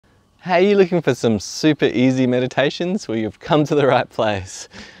Hey, you looking for some super easy meditations? Well, you've come to the right place.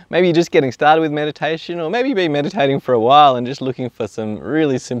 Maybe you're just getting started with meditation, or maybe you've been meditating for a while and just looking for some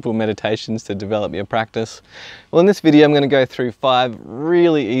really simple meditations to develop your practice. Well, in this video, I'm going to go through 5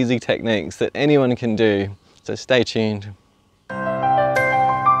 really easy techniques that anyone can do. So stay tuned.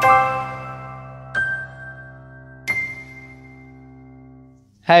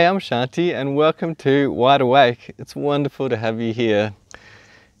 Hey, I'm Shanti and welcome to Wide Awake. It's wonderful to have you here.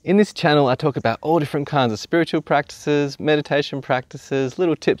 In this channel, I talk about all different kinds of spiritual practices, meditation practices,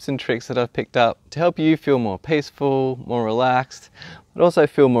 little tips and tricks that I've picked up to help you feel more peaceful, more relaxed, but also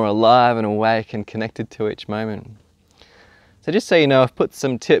feel more alive and awake and connected to each moment. So just so you know, I've put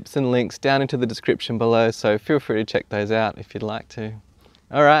some tips and links down into the description below, so feel free to check those out if you'd like to.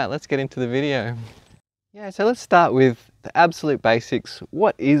 All right, let's get into the video. Yeah, so let's start with the absolute basics.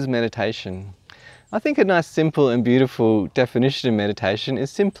 What is meditation? I think a nice, simple and beautiful definition of meditation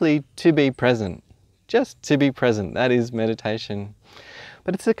is simply to be present. Just to be present, that is meditation.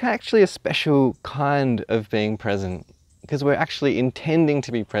 But it's actually a special kind of being present because we're actually intending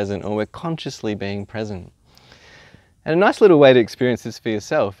to be present, or we're consciously being present. And a nice little way to experience this for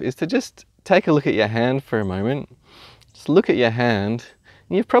yourself is to just take a look at your hand for a moment. Just look at your hand.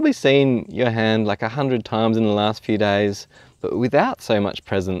 And you've probably seen your hand like 100 times in the last few days, but without so much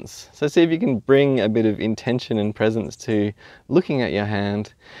presence. So see if you can bring a bit of intention and presence to looking at your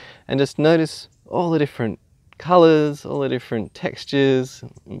hand and just notice all the different colors, all the different textures,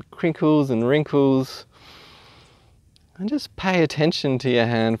 and crinkles and wrinkles. And just pay attention to your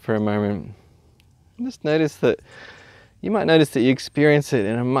hand for a moment. And just notice that you might notice that you experience it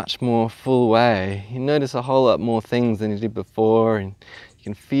in a much more full way. You notice a whole lot more things than you did before, and you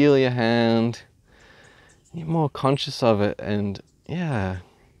can feel your hand. You're more conscious of it and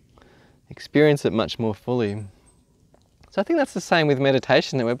experience it much more fully. So I think that's the same with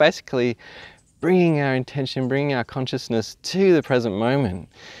meditation, that we're basically bringing our intention, bringing our consciousness to the present moment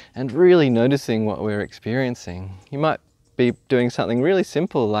and really noticing what we're experiencing. You might be doing something really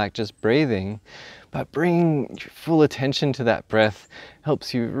simple like just breathing, but bringing full attention to that breath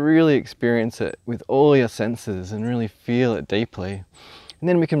helps you really experience it with all your senses and really feel it deeply. And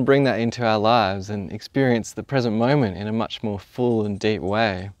then we can bring that into our lives and experience the present moment in a much more full and deep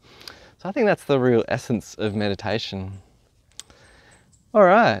way. So I think that's the real essence of meditation. All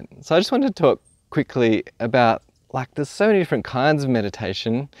right, so I just wanted to talk quickly about, there's so many different kinds of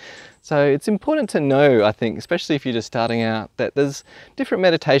meditation. So it's important to know, I think, especially if you're just starting out, that there's different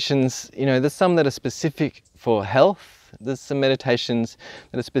meditations. There's some that are specific for health. There's some meditations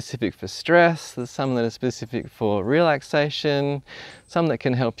that are specific for stress. There's some that are specific for relaxation, some that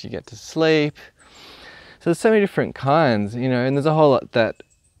can help you get to sleep. So there's so many different kinds, and there's a whole lot that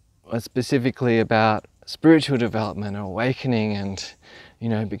are specifically about spiritual development, awakening,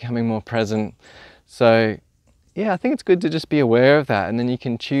 and, becoming more present. So yeah, I think it's good to just be aware of that, and then you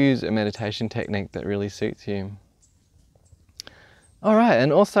can choose a meditation technique that really suits you. All right,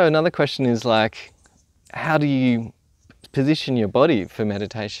 and also another question is how do you position your body for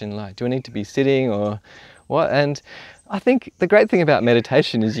meditation? Do I need to be sitting or what? And I think the great thing about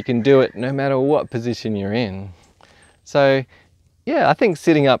meditation is you can do it no matter what position you're in. So yeah, I think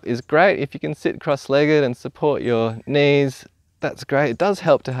sitting up is great. If you can sit cross-legged and support your knees, that's great. It does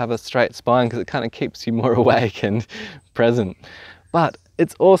help to have a straight spine because it kind of keeps you more awake and present. But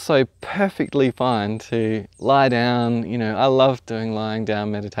it's also perfectly fine to lie down. I love doing lying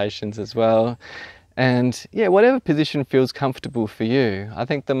down meditations as well. And yeah, whatever position feels comfortable for you. I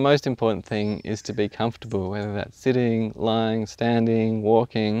think the most important thing is to be comfortable, whether that's sitting, lying, standing,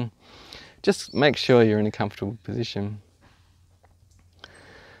 walking. Just make sure you're in a comfortable position.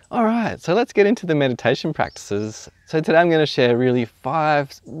 All right, so let's get into the meditation practices. So today I'm going to share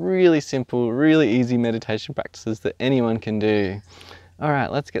 5 really simple, really easy meditation practices that anyone can do. All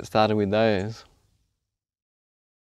right, let's get started with those.